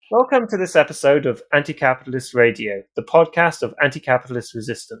Welcome to this episode of Anti-Capitalist Radio, the podcast of anti-capitalist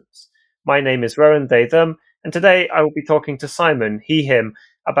resistance. My name is Rowan, they, them, and today I will be talking to Simon, he, him,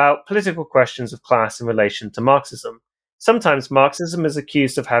 about political questions of class in relation to Marxism. Sometimes Marxism is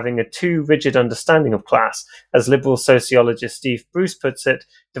accused of having a too rigid understanding of class, as liberal sociologist Steve Bruce puts it,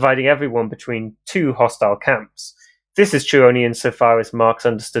 dividing everyone between two hostile camps. This is true only insofar as Marx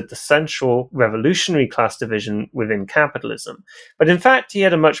understood the central revolutionary class division within capitalism. But in fact, he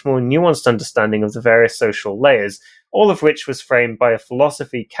had a much more nuanced understanding of the various social layers, all of which was framed by a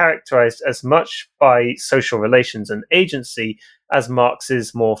philosophy characterized as much by social relations and agency as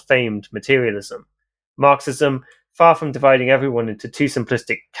Marx's more famed materialism. Marxism, far from dividing everyone into two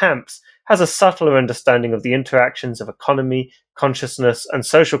simplistic camps, has a subtler understanding of the interactions of economy, consciousness, and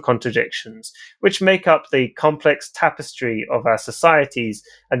social contradictions, which make up the complex tapestry of our societies,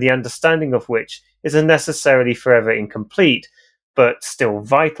 and the understanding of which is a necessarily forever incomplete, but still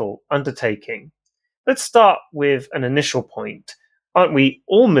vital undertaking. Let's start with an initial point. Aren't we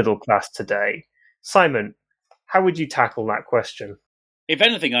all middle class today? Simon, how would you tackle that question? If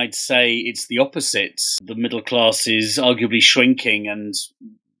anything, I'd say it's the opposite. The middle class is arguably shrinking, and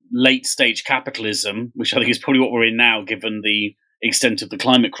late-stage capitalism, which I think is probably what we're in now, given the extent of the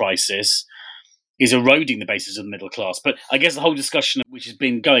climate crisis, is eroding the basis of the middle class. But I guess the whole discussion, which has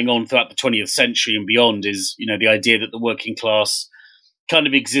been going on throughout the 20th century and beyond, is the idea that the working class kind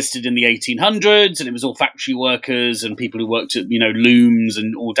of existed in the 1800s, and it was all factory workers and people who worked at looms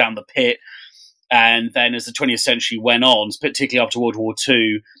and all down the pit. And then as the 20th century went on, particularly after World War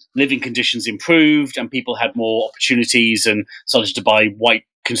II, living conditions improved and people had more opportunities and started to buy white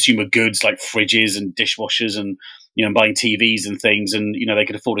consumer goods like fridges and dishwashers and buying TVs and things, and they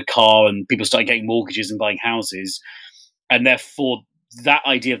could afford a car, and people started getting mortgages and buying houses. And therefore that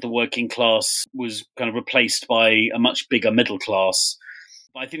idea of the working class was kind of replaced by a much bigger middle class.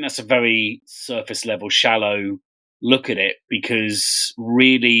 But I think that's a very surface level, shallow look at it, because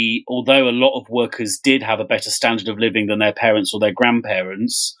really, although a lot of workers did have a better standard of living than their parents or their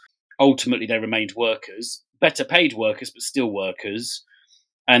grandparents, ultimately they remained workers, better paid workers, but still workers.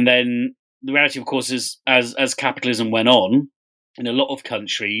 And then the reality, of course, is as capitalism went on, in a lot of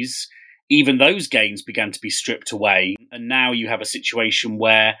countries, even those gains began to be stripped away. And now you have a situation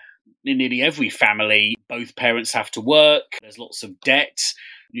where in nearly every family, both parents have to work, there's lots of debt,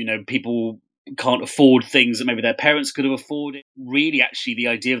 people can't afford things that maybe their parents could have afforded. Really, actually, the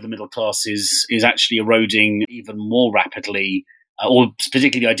idea of the middle class is actually eroding even more rapidly, or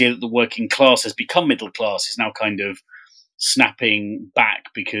particularly the idea that the working class has become middle class is now kind of snapping back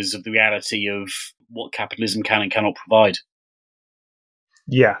because of the reality of what capitalism can and cannot provide.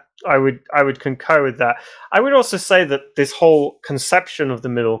 Yeah, I would concur with that. I would also say that this whole conception of the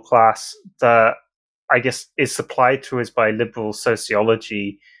middle class that I guess is supplied to us by liberal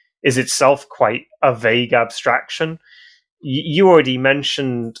sociology is itself quite a vague abstraction. You already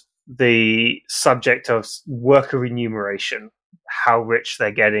mentioned the subject of worker remuneration, how rich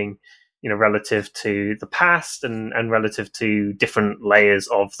they're getting, relative to the past and relative to different layers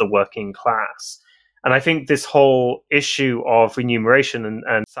of the working class. And I think this whole issue of remuneration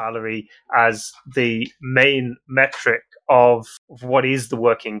and salary as the main metric of what is the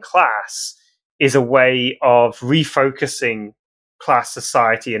working class is a way of refocusing class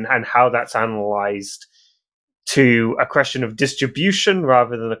society and how that's analyzed to a question of distribution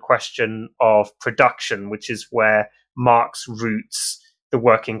rather than a question of production, which is where Marx roots the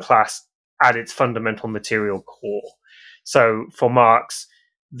working class at its fundamental material core. So for Marx,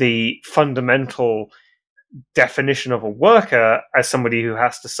 the fundamental definition of a worker as somebody who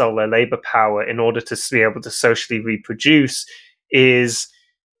has to sell their labor power in order to be able to socially reproduce is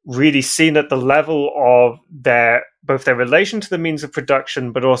really seen at the level of both their relation to the means of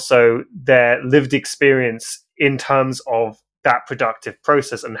production, but also their lived experience in terms of that productive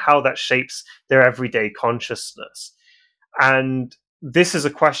process and how that shapes their everyday consciousness. And this is a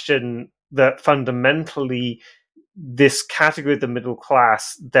question that fundamentally this category of the middle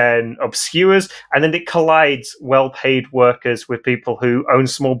class then obscures, and then it collides well-paid workers with people who own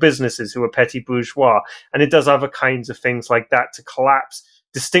small businesses, who are petty bourgeois, and it does other kinds of things like that to collapse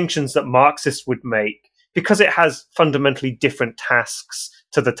distinctions that Marxists would make, because it has fundamentally different tasks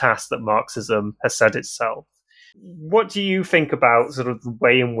to the task that Marxism has set itself. What do you think about sort of the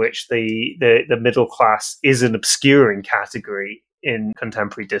way in which the middle class is an obscuring category in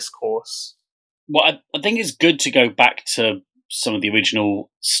contemporary discourse? Well, I think it's good to go back to some of the original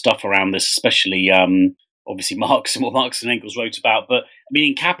stuff around this, especially obviously Marx and what Marx and Engels wrote about. But I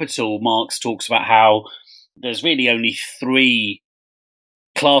mean, in Capital, Marx talks about how there's really only three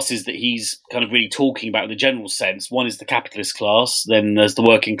classes that he's kind of really talking about in the general sense. One is the capitalist class, then there's the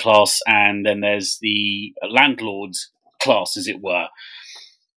working class, and then there's the landlord class, as it were.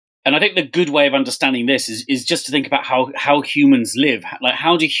 And I think the good way of understanding this is just to think about how humans live. Like,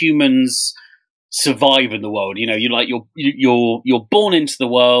 how do humans survive in the world? You're born into the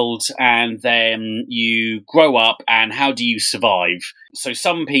world, and then you grow up, and how do you survive? So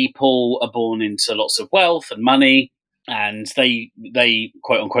some people are born into lots of wealth and money, and they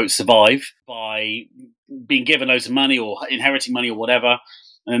quote unquote survive by being given loads of money or inheriting money or whatever.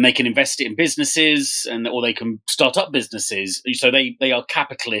 And then they can invest it in businesses, or they can start up businesses. So they are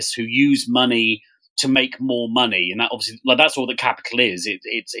capitalists who use money to make more money, and that obviously, like, that's all that capital is.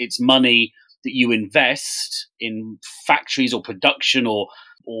 It's money that you invest in factories or production or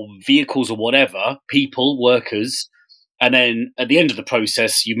vehicles or whatever, people, workers, and then at the end of the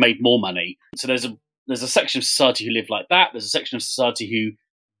process, you've made more money. So there's a section of society who live like that. There's a section of society who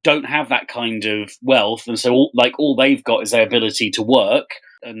don't have that kind of wealth, and so all they've got is their ability to work.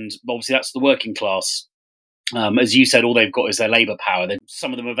 And obviously that's the working class. As you said, all they've got is their labour power.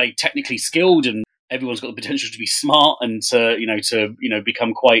 Some of them are very technically skilled, and everyone's got the potential to be smart and to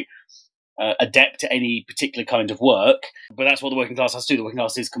become quite adept at any particular kind of work. But that's what the working class has to do. The working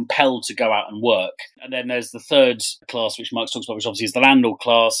class is compelled to go out and work. And then there's the third class, which Marx talks about, which obviously is the landlord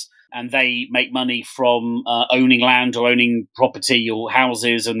class. And they make money from owning land or owning property or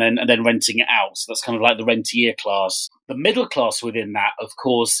houses, and then renting it out. So that's kind of like the rentier class. The middle class within that, of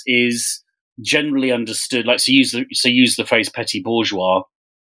course, is generally understood. Like, use the phrase petit bourgeois.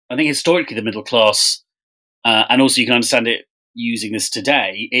 I think historically the middle class, and also you can understand it using this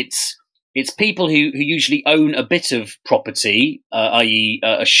today. It's people who usually own a bit of property, i.e.,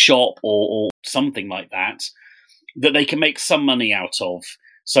 a shop or something like that they can make some money out of.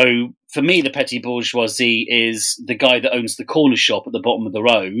 So for me, the petit bourgeoisie is the guy that owns the corner shop at the bottom of the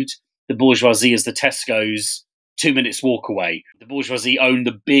road. The bourgeoisie is the Tesco's 2 minutes walk away. The bourgeoisie own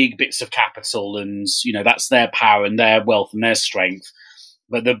the big bits of capital, and that's their power and their wealth and their strength.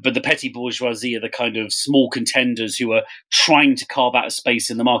 But the petty bourgeoisie are the kind of small contenders who are trying to carve out a space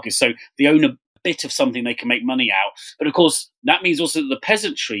in the market. So they own a bit of something they can make money out. But of course, that means also that the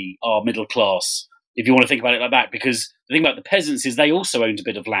peasantry are middle class, if you want to think about it like that, because the thing about the peasants is they also owned a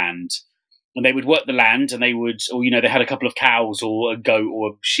bit of land, and they would work the land, and they had a couple of cows or a goat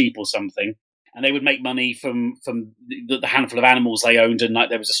or a sheep or something, and they would make money from the handful of animals they owned, and like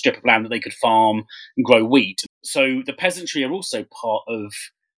there was a strip of land that they could farm and grow wheat. So the peasantry are also part of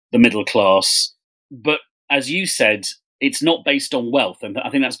the middle class, but as you said, it's not based on wealth, and I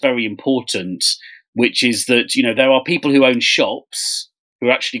think that's very important, which is that there are people who own shops who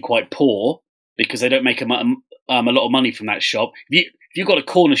are actually quite poor, because they don't make a lot of money from that shop. If you've got a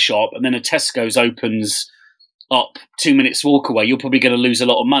corner shop and then a Tesco's opens up 2 minutes walk away, you're probably going to lose a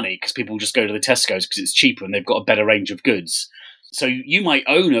lot of money because people just go to the Tesco's because it's cheaper and they've got a better range of goods. So you might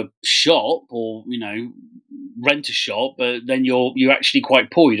own a shop or rent a shop, but then you're actually quite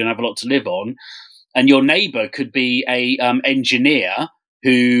poor. You don't have a lot to live on, and your neighbour could be a engineer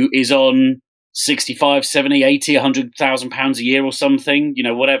who is on 65, 70, 80, 100,000 pounds a year or something,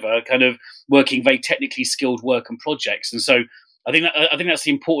 whatever, kind of working very technically skilled work and projects. And so I think that's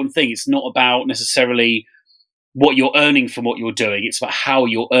the important thing. It's not about necessarily what you're earning from what you're doing. It's about how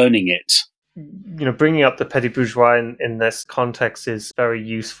you're earning it. Bringing up the petit bourgeois in this context is very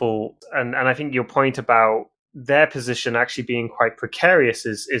useful. And I think your point about their position actually being quite precarious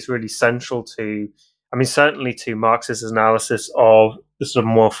is really central to, certainly to Marx's analysis of the sort of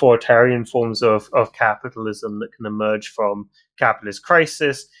more authoritarian forms of capitalism that can emerge from capitalist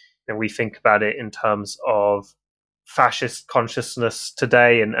crisis. And we think about it in terms of fascist consciousness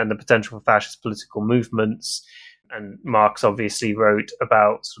today and the potential for fascist political movements. And Marx obviously wrote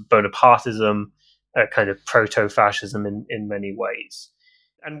about sort of Bonapartism, kind of proto-fascism in many ways.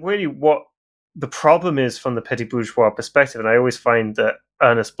 And really what the problem is from the petit bourgeois perspective, and I always find that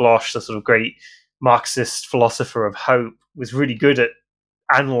Ernest Bloch, the sort of great Marxist philosopher of hope, was really good at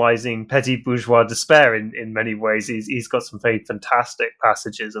analysing petit bourgeois despair in many ways. He's got some very fantastic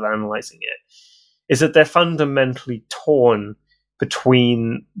passages of analysing it, is that they're fundamentally torn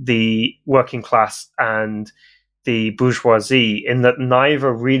between the working class and the bourgeoisie, in that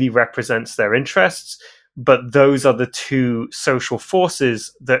neither really represents their interests, but those are the two social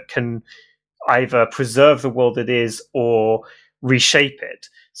forces that can either preserve the world it is or reshape it.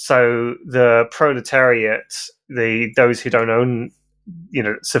 So the proletariat, those who don't own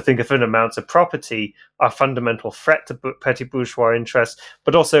significant amounts of property, are a fundamental threat to petty bourgeois interests,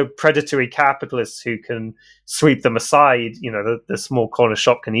 but also predatory capitalists who can sweep them aside. The small corner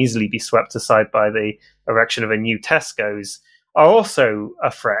shop can easily be swept aside by the erection of a new Tesco's. are also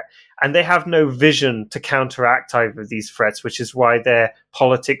a threat. And they have no vision to counteract either of these threats, which is why their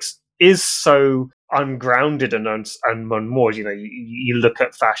politics is so ungrounded and unmoored. You look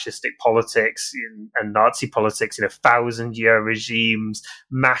at fascistic politics and Nazi politics, 1,000-year regimes,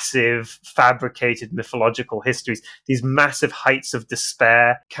 massive fabricated mythological histories, these massive heights of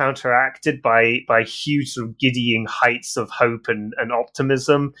despair counteracted by huge sort of giddying heights of hope and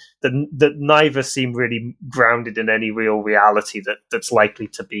optimism that neither seem really grounded in any real reality that's likely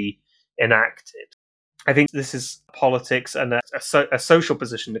to be enacted. I think this is politics and a social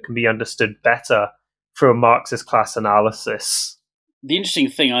position that can be understood better through a Marxist class analysis. The interesting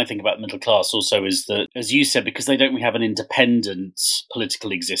thing I think about the middle class also is that, as you said, because they don't really have an independent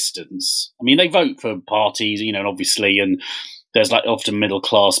political existence. I mean, they vote for parties, and obviously, and there's like often middle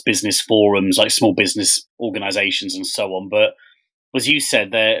class business forums, like small business organizations and so on. But as you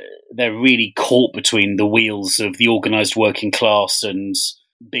said, they're really caught between the wheels of the organized working class and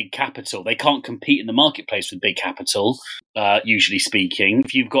big capital. They can't compete in the marketplace with big capital, usually speaking.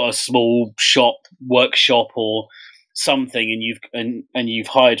 If you've got a small shop, workshop, or something, and you've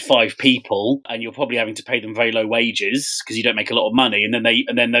hired 5 people, and you're probably having to pay them very low wages because you don't make a lot of money, and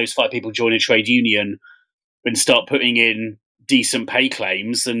then those 5 people join a trade union and start putting in decent pay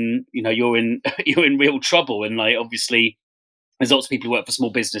claims, and you're in real trouble. And like obviously, there's lots of people who work for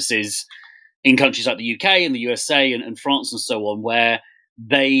small businesses in countries like the UK and the USA and France and so on, where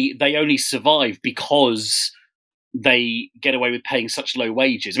they only survive because they get away with paying such low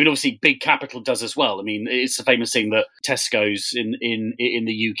wages. I mean, obviously, big capital does as well. I mean, it's a famous thing that Tesco's in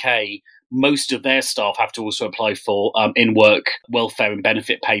the UK, most of their staff have to also apply for in-work welfare and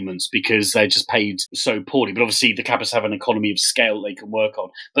benefit payments because they're just paid so poorly. But obviously, the capitalists have an economy of scale they can work on.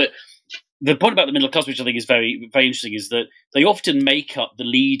 But the point about the middle class, which I think is very, very interesting, is that they often make up the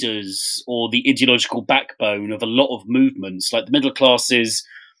leaders or the ideological backbone of a lot of movements. Like the middle classes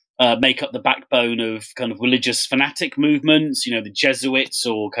make up the backbone of kind of religious fanatic movements, the Jesuits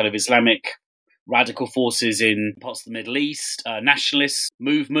or kind of Islamic radical forces in parts of the Middle East. Nationalist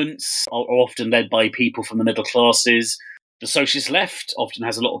movements are often led by people from the middle classes. The socialist left often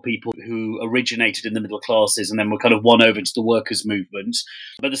has a lot of people who originated in the middle classes and then were kind of won over to the workers' movement.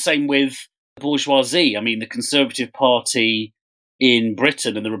 But the same with bourgeoisie. I mean, the Conservative Party in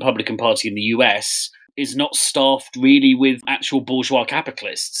Britain and the Republican Party in the US is not staffed really with actual bourgeois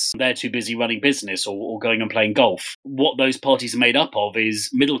capitalists. They're too busy running business or going and playing golf. What those parties are made up of is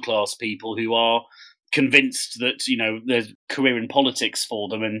middle-class people who are convinced that, there's a career in politics for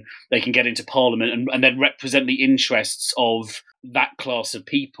them and they can get into parliament and then represent the interests of that class of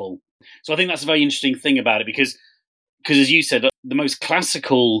people. So I think that's a very interesting thing about it because as you said, the most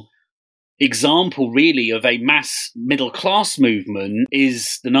classical example really of a mass middle class movement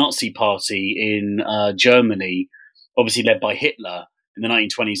is the Nazi Party in Germany, obviously led by Hitler in the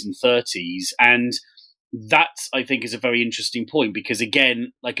 1920s and 30s. And that, I think, is a very interesting point because,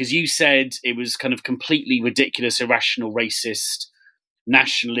 again, like as you said, it was kind of completely ridiculous, irrational, racist,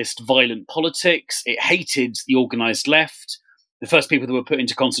 nationalist, violent politics. It hated the organised left. The first people that were put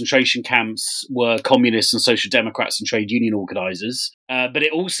into concentration camps were communists and social democrats and trade union organisers. But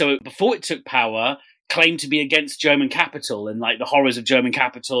it also, before it took power, claimed to be against German capital and like the horrors of German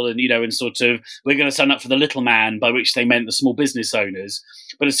capital and, and sort of, we're going to stand up for the little man, by which they meant the small business owners.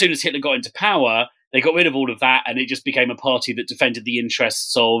 But as soon as Hitler got into power, they got rid of all of that and it just became a party that defended the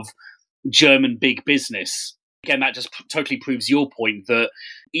interests of German big business. Again, that just totally proves your point that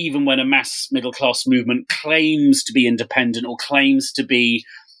even when a mass middle-class movement claims to be independent or claims to be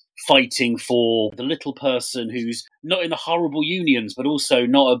fighting for the little person who's not in the horrible unions, but also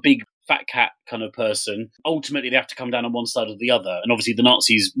not a big fat cat kind of person, ultimately they have to come down on one side or the other. And obviously the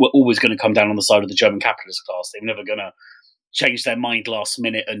Nazis were always going to come down on the side of the German capitalist class. They were never going to change their mind last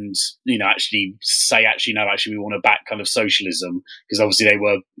minute and, actually say, no, we want to back kind of socialism, because obviously they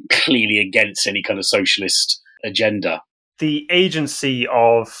were clearly against any kind of socialist agenda. The agency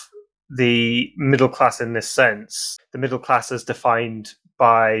of the middle class in this sense, the middle class is defined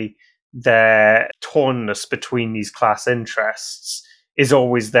by their tornness between these class interests, is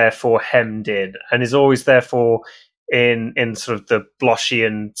always therefore hemmed in and is always therefore in sort of the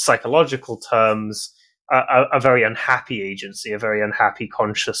Blochian psychological terms, a very unhappy agency, a very unhappy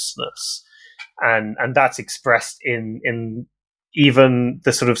consciousness. And that's expressed in even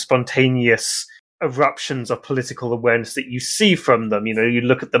the sort of spontaneous eruptions of political awareness that you see from them. You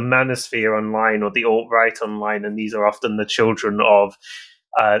look at the manosphere online or the alt-right online, and these are often the children of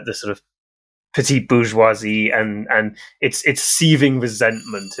the sort of petite bourgeoisie, and its seething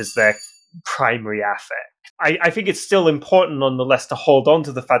resentment is their primary affect. I think it's still important, nonetheless, to hold on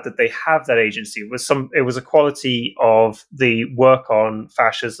to the fact that they have that agency. It was a quality of the work on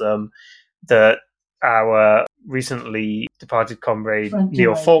fascism that our recently departed comrade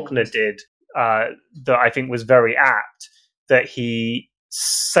Neil Faulkner did, that I think was very apt. That he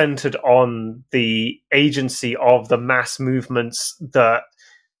centered on the agency of the mass movements that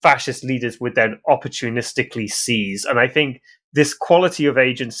fascist leaders would then opportunistically seize. And I think this quality of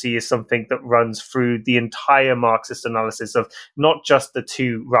agency is something that runs through the entire Marxist analysis of not just the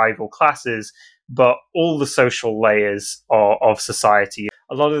two rival classes, but all the social layers of society.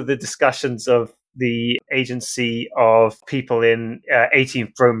 A lot of the discussions of the agency of people in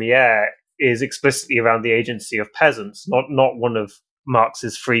 18th Brumaire is explicitly around the agency of peasants, not one of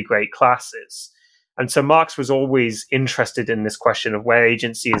Marx's three great classes. And so Marx was always interested in this question of where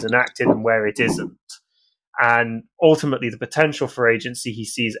agency is enacted and where it isn't. And ultimately, the potential for agency he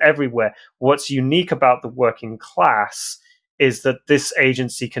sees everywhere. What's unique about the working class is that this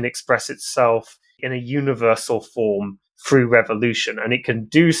agency can express itself in a universal form through revolution. And it can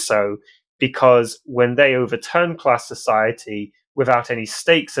do so because when they overturn class society without any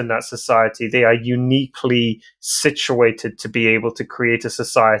stakes in that society, they are uniquely situated to be able to create a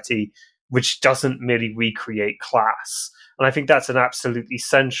society which doesn't merely recreate class. And I think that's an absolutely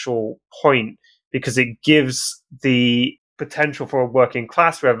essential point, because it gives the potential for a working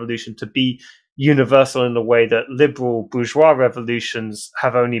class revolution to be universal in a way that liberal bourgeois revolutions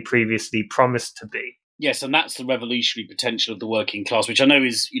have only previously promised to be. Yes, and that's the revolutionary potential of the working class, which I know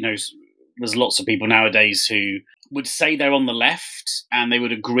is, there's lots of people nowadays who would say they're on the left and they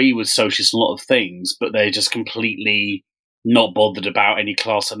would agree with socialists on a lot of things, but they're just completely not bothered about any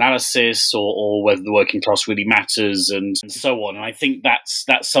class analysis or whether the working class really matters and so on. And I think that's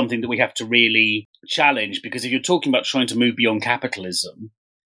something that we have to really challenge, because if you're talking about trying to move beyond capitalism,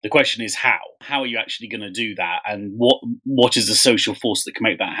 the question is how? How are you actually going to do that? And what is the social force that can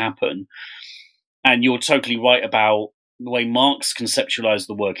make that happen? And you're totally right about the way Marx conceptualized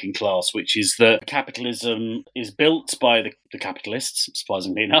the working class, which is that capitalism is built by the capitalists,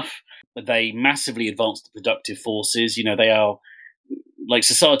 surprisingly enough. They massively advance the productive forces. They are like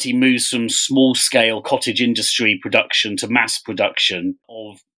society moves from small scale cottage industry production to mass production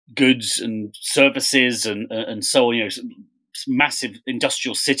of goods and services and so on. Massive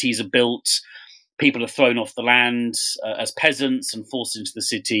industrial cities are built. People are thrown off the land as peasants and forced into the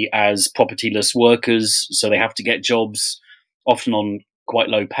city as propertyless workers. So they have to get jobs, often on quite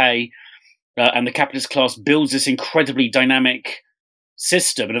low pay. And the capitalist class builds this incredibly dynamic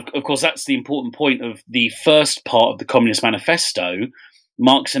system. And of course, that's the important point of the first part of the Communist Manifesto.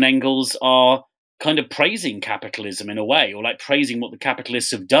 Marx and Engels are kind of praising capitalism in a way, or like praising what the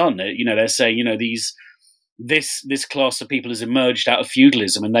capitalists have done. They're saying, this class of people has emerged out of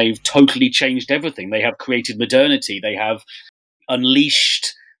feudalism and they've totally changed everything. They have created modernity. They have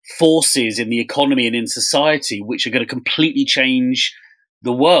unleashed forces in the economy and in society which are going to completely change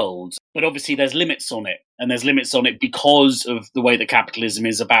the world. But obviously there's limits on it. And there's limits on it because of the way that capitalism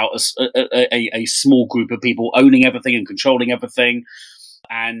is about a small group of people owning everything and controlling everything.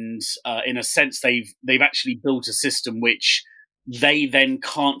 And in a sense, they've actually built a system which they then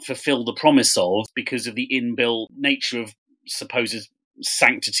can't fulfill the promise of because of the inbuilt nature of supposed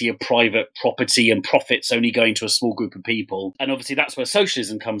sanctity of private property and profits only going to a small group of people. And obviously that's where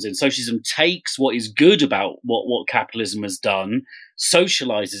socialism comes in. Socialism takes what is good about what capitalism has done,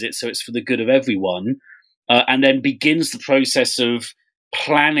 socializes it so it's for the good of everyone, and then begins the process of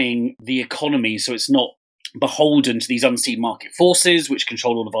planning the economy so it's not beholden to these unseen market forces which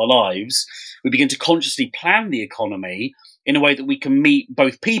control all of our lives. We begin to consciously plan the economy in a way that we can meet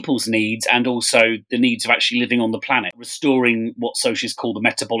both people's needs and also the needs of actually living on the planet, restoring what socialists call the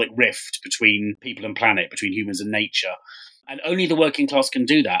metabolic rift between people and planet, between humans and nature. And only the working class can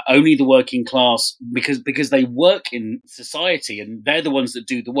do that. Only the working class, because they work in society and they're the ones that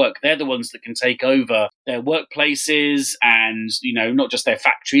do the work. They're the ones that can take over their workplaces and, not just their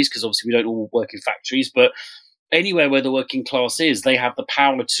factories, because obviously we don't all work in factories, but anywhere where the working class is, they have the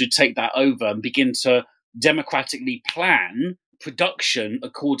power to take that over and begin to democratically plan production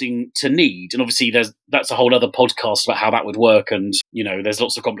according to need. And obviously that's a whole other podcast about how that would work. And, there's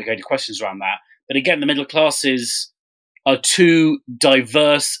lots of complicated questions around that. But again, the middle classes are too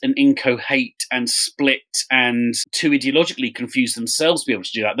diverse and incoherent and split and too ideologically confused themselves to be able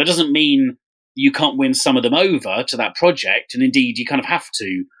to do that. That doesn't mean you can't win some of them over to that project. And indeed, you kind of have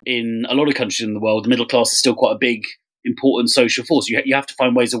to. In a lot of countries in the world, the middle class is still quite a big, important social force. You have to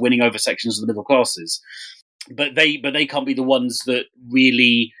find ways of winning over sections of the middle classes. But they can't be the ones that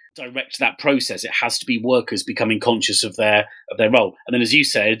really direct that process. It has to be workers becoming conscious of their role. And then, as you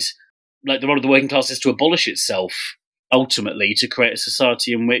said, like the role of the working class is to abolish itself, ultimately, to create a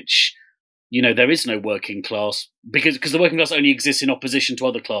society in which, there is no working class, because the working class only exists in opposition to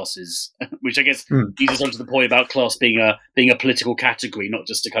other classes, which I guess leads us on to the point about class being a political category, not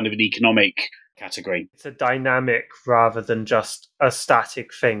just a kind of an economic category. It's a dynamic rather than just a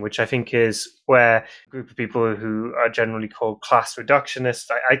static thing, which I think is where a group of people who are generally called class reductionists,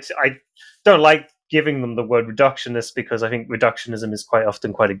 I don't like giving them the word reductionist, because I think reductionism is quite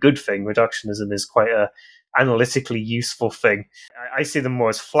often quite a good thing. Reductionism is quite a analytically useful thing. I see them more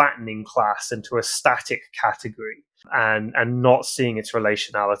as flattening class into a static category and not seeing its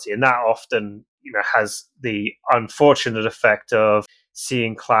relationality. And that often, has the unfortunate effect of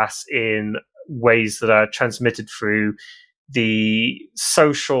seeing class in ways that are transmitted through the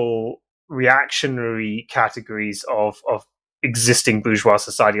social reactionary categories of existing bourgeois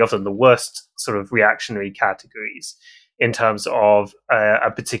society, often the worst sort of reactionary categories, in terms of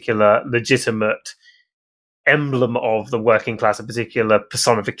a particular legitimate emblem of the working class, a particular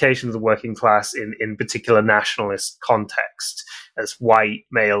personification of the working class in particular nationalist context, as white,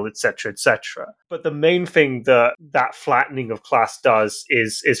 male, etc., etc. But the main thing that flattening of class does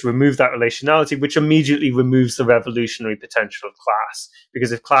is remove that relationality, which immediately removes the revolutionary potential of class.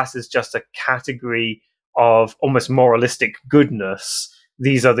 Because if class is just a category of almost moralistic goodness,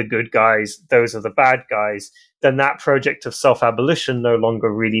 these are the good guys, those are the bad guys, then that project of self-abolition no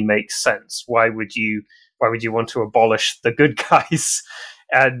longer really makes sense. Why would you want to abolish the good guys?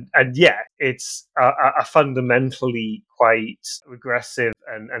 And yeah, it's a fundamentally quite regressive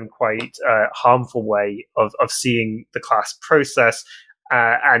and quite harmful way of seeing the class process,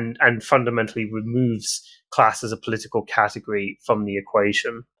 and fundamentally removes class as a political category from the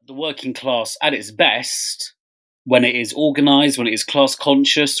equation. The working class at its best, when it is organised, when it is class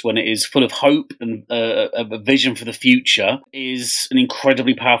conscious, when it is full of hope and a vision for the future, is an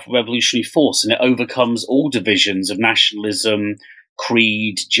incredibly powerful revolutionary force, and it overcomes all divisions of nationalism,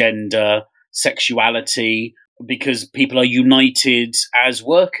 creed, gender, sexuality, because people are united as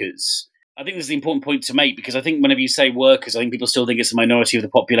workers. I think this is the important point to make, because I think whenever you say workers, I think people still think it's a minority of the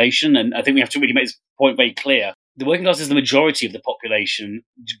population, and I think we have to really make this point very clear. The working class is the majority of the population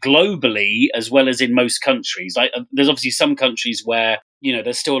globally, as well as in most countries. There's obviously some countries where,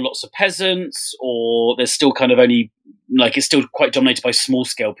 there's still lots of peasants, or there's still kind of only, it's still quite dominated by small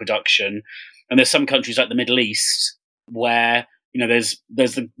scale production. And there's some countries like the Middle East where, there's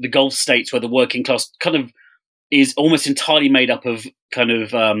the Gulf states where the working class kind of is almost entirely made up of kind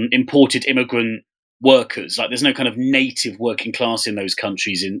of imported immigrant workers. Like there's no kind of native working class in those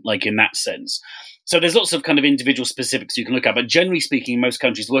countries in that sense. So there's lots of kind of individual specifics you can look at, but generally speaking, in most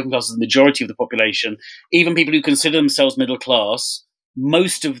countries, the working class is the majority of the population. Even people who consider themselves middle class,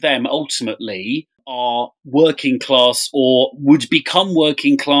 most of them ultimately are working class, or would become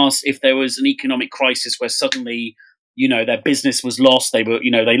working class if there was an economic crisis where suddenly, their business was lost, they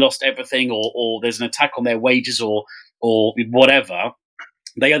lost everything, or there's an attack on their wages or whatever.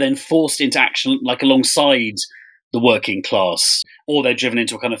 They are then forced into action, alongside the working class, or they're driven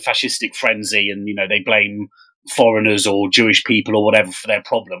into a kind of fascistic frenzy, and they blame foreigners or Jewish people or whatever for their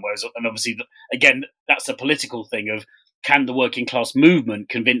problem. Whereas, and obviously, again, that's a political thing of, can the working class movement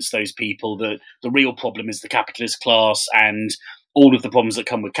convince those people that the real problem is the capitalist class and all of the problems that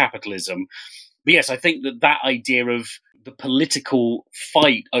come with capitalism? But yes, I think that idea of the political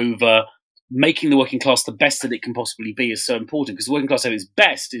fight over making the working class the best that it can possibly be is so important, because the working class at its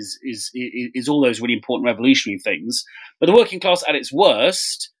best is all those really important revolutionary things. But the working class at its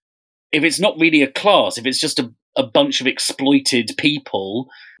worst, if it's not really a class, if it's just a bunch of exploited people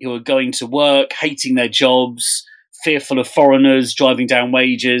who are going to work, hating their jobs, fearful of foreigners, driving down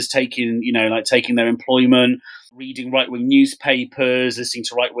wages, taking their employment, reading right-wing newspapers, listening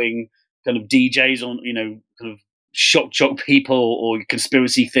to right-wing kind of DJs on, kind of shock jock people or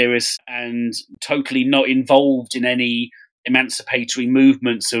conspiracy theorists, and totally not involved in any emancipatory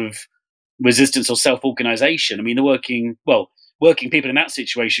movements of resistance or self-organization. I mean, the working people in that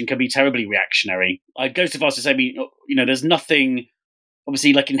situation can be terribly reactionary. I'd go so far as to say, there's nothing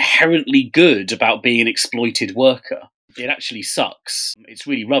obviously inherently good about being an exploited worker. It actually sucks. It's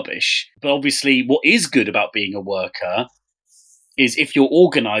really rubbish. But obviously what is good about being a worker is, if you're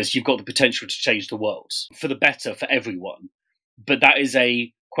organised, you've got the potential to change the world for the better for everyone. But that is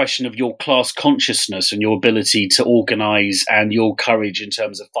a question of your class consciousness and your ability to organise and your courage in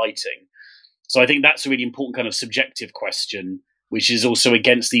terms of fighting. So I think that's a really important kind of subjective question, which is also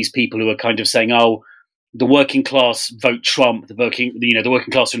against these people who are kind of saying, oh, the working class vote Trump, the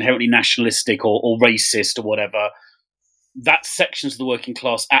working class are inherently nationalistic or racist or whatever. That's sections of the working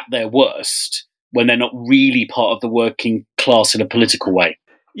class at their worst, when they're not really part of the working class in a political way.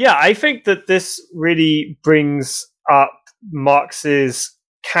 Yeah, I think that this really brings up Marx's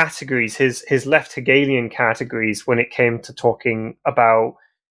categories, his left Hegelian categories, when it came to talking about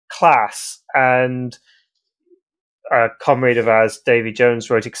class. And a comrade of ours, Davy Jones,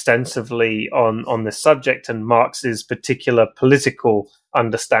 wrote extensively on this subject and Marx's particular political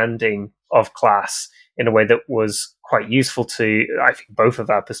understanding of class in a way that was quite useful to, I think, both of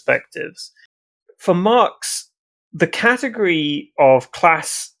our perspectives. For Marx, the category of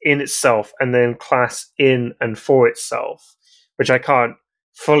class in itself and then class in and for itself, which I can't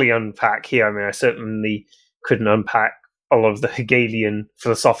fully unpack here. I mean, I certainly couldn't unpack a lot of the Hegelian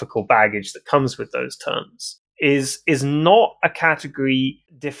philosophical baggage that comes with those terms, is not a category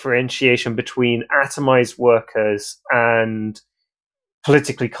differentiation between atomized workers and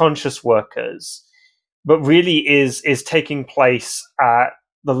politically conscious workers, but really is taking place at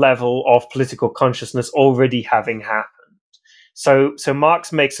the level of political consciousness already having happened. So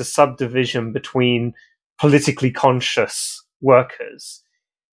Marx makes a subdivision between politically conscious workers,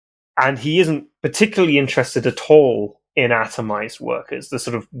 and he isn't particularly interested at all in atomized workers, the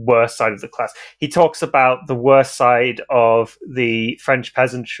sort of worst side of the class. He talks about the worst side of the French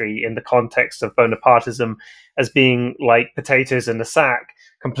peasantry in the context of Bonapartism as being like potatoes in a sack,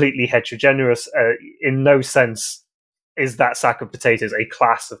 completely heterogeneous. In no sense is that sack of potatoes a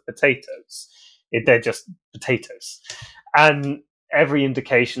class of potatoes. They're just potatoes. And every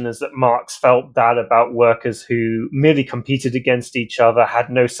indication is that Marx felt that about workers who merely competed against each other, had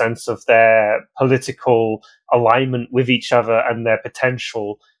no sense of their political alignment with each other and their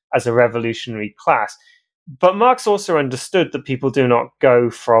potential as a revolutionary class. But Marx also understood that people do not go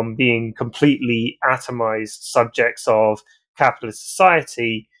from being completely atomized subjects of capitalist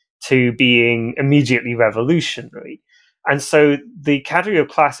society to being immediately revolutionary. And so the category of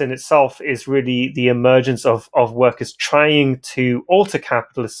class in itself is really the emergence of workers trying to alter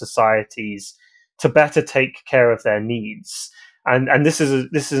capitalist societies to better take care of their needs. And this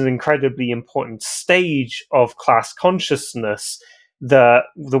is an incredibly important stage of class consciousness that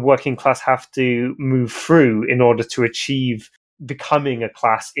the working class have to move through in order to achieve becoming a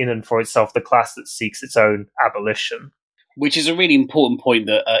class in and for itself, the class that seeks its own abolition. Which is a really important point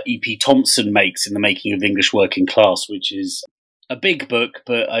that E.P. Thompson makes in The Making of the English Working Class, which is a big book,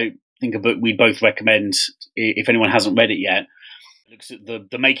 but I think a book we both recommend if anyone hasn't read it yet. It looks at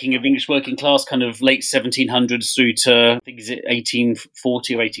the making of English working class, kind of late 1700s through to, I think, is it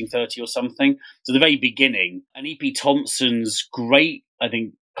 1840 or 1830 or something? So the very beginning. And E.P. Thompson's great, I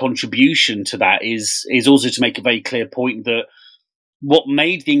think, contribution to that is also to make a very clear point that what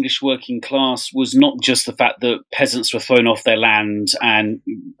made the English working class was not just the fact that peasants were thrown off their land and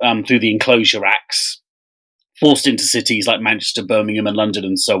through the Enclosure Acts, forced into cities like Manchester, Birmingham and London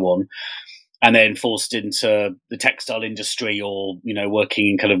and so on, and then forced into the textile industry or, working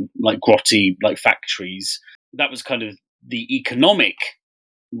in kind of like grotty like factories. That was kind of the economic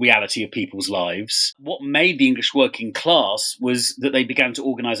reality of people's lives. What made the English working class was that they began to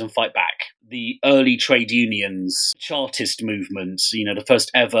organise and fight back. The early trade unions, Chartist movements, the first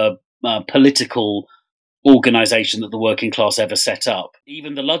ever political organisation that the working class ever set up.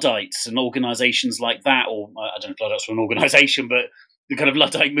 Even the Luddites and organisations like that, or I don't know if Luddites were an organisation, but the kind of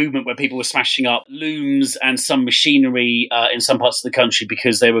Luddite movement where people were smashing up looms and some machinery in some parts of the country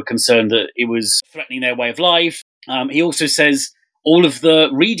because they were concerned that it was threatening their way of life. He also says all of the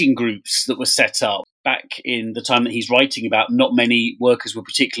reading groups that were set up back in the time that he's writing about, not many workers were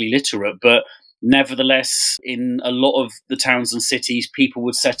particularly literate, but nevertheless, in a lot of the towns and cities, people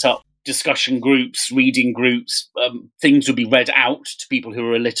would set up discussion groups, reading groups, things would be read out to people who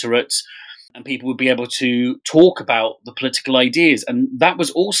are illiterate, and people would be able to talk about the political ideas. And that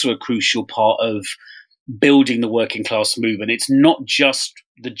was also a crucial part of building the working class movement. It's not just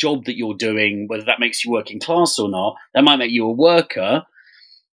the job that you're doing, whether that makes you working class or not. That might make you a worker.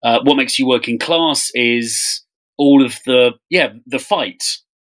 What makes you working class is all of the fight.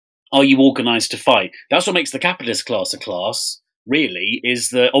 Are you organised to fight? That's what makes the capitalist class a class, really, is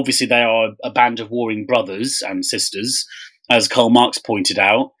that obviously they are a band of warring brothers and sisters, as Karl Marx pointed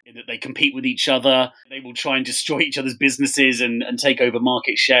out, in that they compete with each other, they will try and destroy each other's businesses and take over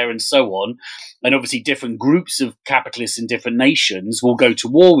market share and so on. And obviously different groups of capitalists in different nations will go to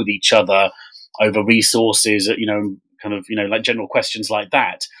war with each other over resources, like general questions like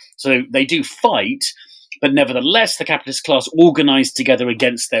that. So they do fight, but nevertheless, the capitalist class organise together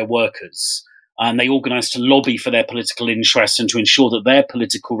against their workers. And they organise to lobby for their political interests and to ensure that their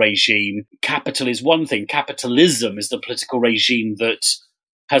political regime, capital is one thing, capitalism is the political regime that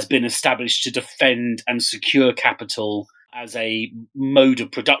has been established to defend and secure capital as a mode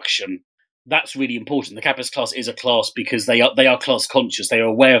of production. that's really important. The capitalist class is a class because they are class conscious. They are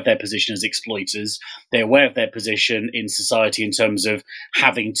aware of their position as exploiters. They're aware of their position in society in terms of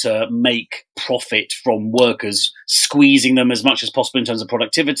having to make profit from workers, squeezing them as much as possible in terms of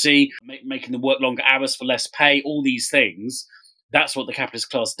productivity, making them work longer hours for less pay, all these things. That's what the capitalist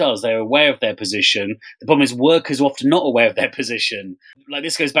class does. They're aware of their position. The problem is workers are often not aware of their position. Like,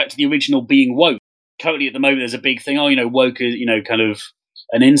 this goes back to the original being woke. Currently at the moment there's a big thing, woke is, kind of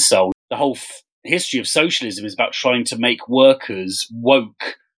an insult. The whole history of socialism is about trying to make workers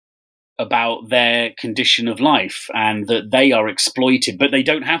woke about their condition of life and that they are exploited, but they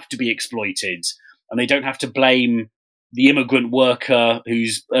don't have to be exploited, and they don't have to blame the immigrant worker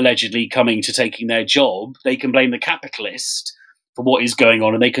who's allegedly coming to taking their job. They can blame the capitalist for what is going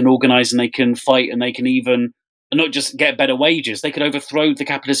on, and they can organise and they can fight and they can even not just get better wages. They could overthrow the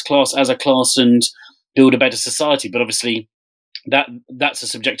capitalist class as a class and build a better society. But obviously that's a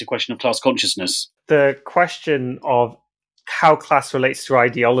subjective question of class consciousness. The question of how class relates to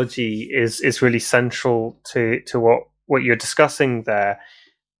ideology is really central to what you're discussing there.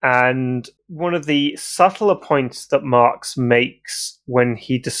 And one of the subtler points that Marx makes when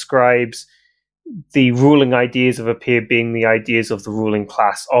he describes the ruling ideas of a period being the ideas of the ruling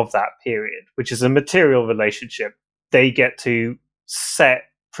class of that period, which is a material relationship. They get to set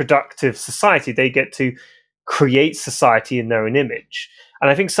productive society. They get to create society in their own image. And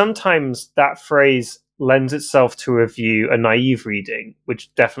I think sometimes that phrase lends itself to a naive reading,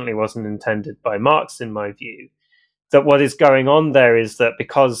 which definitely wasn't intended by Marx, in my view, that what is going on there is that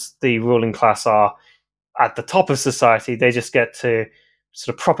because the ruling class are at the top of society, they just get to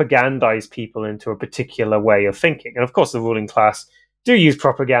sort of propagandize people into a particular way of thinking. And of course, the ruling class do use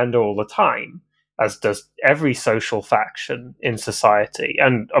propaganda all the time, as does every social faction in society.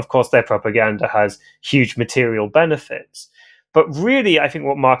 And of course, their propaganda has huge material benefits. But really, I think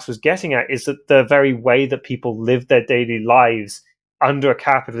what Marx was getting at is that the very way that people live their daily lives under a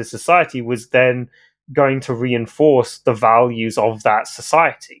capitalist society was then going to reinforce the values of that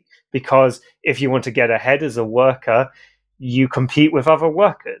society. Because if you want to get ahead as a worker, you compete with other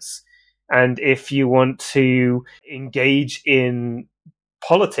workers. And if you want to engage in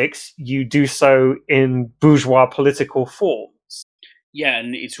politics, you do so in bourgeois political forms. Yeah,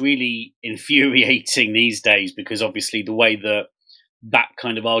 and it's really infuriating these days because obviously the way that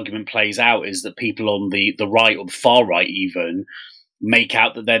kind of argument plays out is that people on the right or the far right even make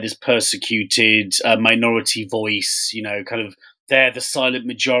out that they're this persecuted minority voice, kind of they're the silent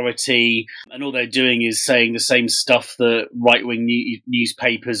majority, and all they're doing is saying the same stuff that right-wing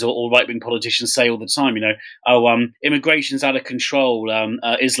newspapers or right-wing politicians say all the time. Immigration's out of control.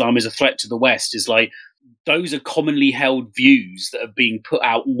 Islam is a threat to the West. Is like, those are commonly held views that are being put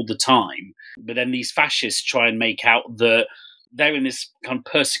out all the time. But then these fascists try and make out that they're in this kind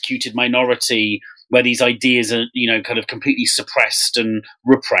of persecuted minority where these ideas are, kind of completely suppressed and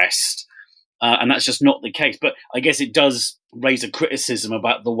repressed. And that's just not the case. But I guess it does raise a criticism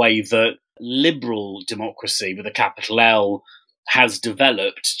about the way that liberal democracy, with a capital L, has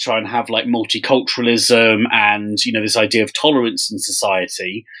developed to try and have like multiculturalism and, this idea of tolerance in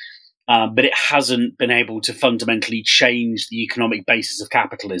society. But it hasn't been able to fundamentally change the economic basis of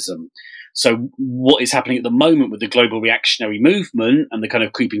capitalism. So what is happening at the moment with the global reactionary movement and the kind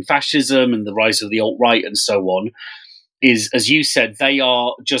of creeping fascism and the rise of the alt-right and so on is, as you said, they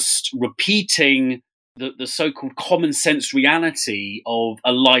are just repeating the so-called common sense reality of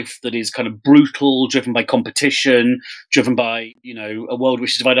a life that is kind of brutal, driven by competition, driven by, a world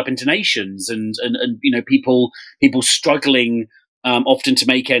which is divided up into nations and people struggling often to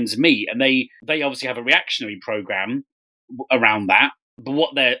make ends meet. And they obviously have a reactionary program around that. But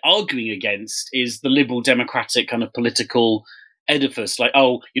what they're arguing against is the liberal democratic kind of political edifice. Like,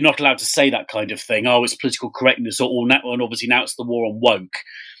 oh, you're not allowed to say that kind of thing. Oh, it's political correctness, and obviously now it's the war on woke.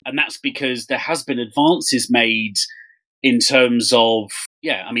 And that's because there has been advances made in terms of,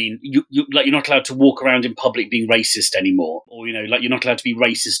 you're not allowed to walk around in public being racist anymore, or you're not allowed to be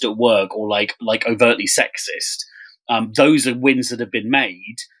racist at work or like overtly sexist. Those are wins that have been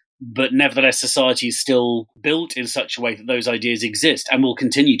made. But nevertheless, society is still built in such a way that those ideas exist and will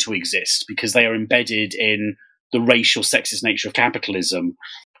continue to exist because they are embedded in the racial, sexist nature of capitalism.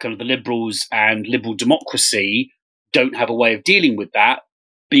 Kind of the liberals and liberal democracy don't have a way of dealing with that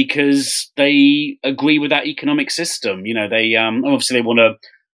because they agree with that economic system. They obviously they want to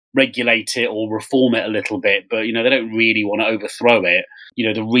regulate it or reform it a little bit, but they don't really want to overthrow it.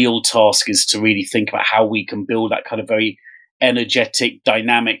 The real task is to really think about how we can build that kind of very energetic,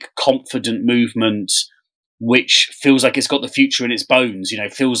 dynamic, confident movement which feels like it's got the future in its bones,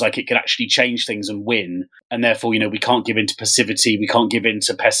 feels like it could actually change things and win. And therefore, we can't give in to passivity. We can't give in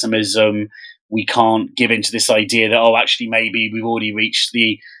to pessimism. We can't give in to this idea that, actually, maybe we've already reached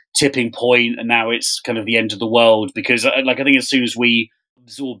the tipping point and now it's kind of the end of the world. Because I think as soon as we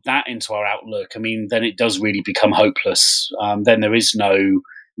absorb that into our outlook, then it does really become hopeless. Then there is no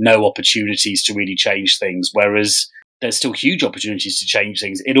opportunities to really change things. Whereas there's still huge opportunities to change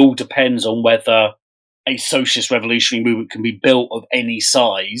things. It all depends on whether a socialist revolutionary movement can be built of any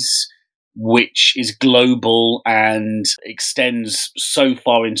size, which is global and extends so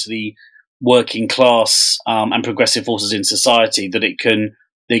far into the working class and progressive forces in society that they can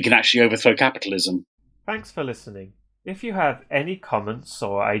actually overthrow capitalism. Thanks for listening. If you have any comments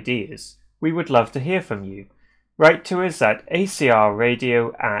or ideas, we would love to hear from you. Write to us at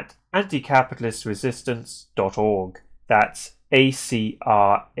acrradio@anticapitalistresistance.org. That's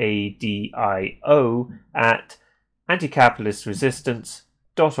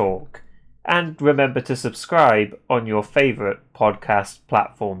acrradio@anticapitalistresistance.org. And remember to subscribe on your favourite podcast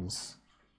platforms.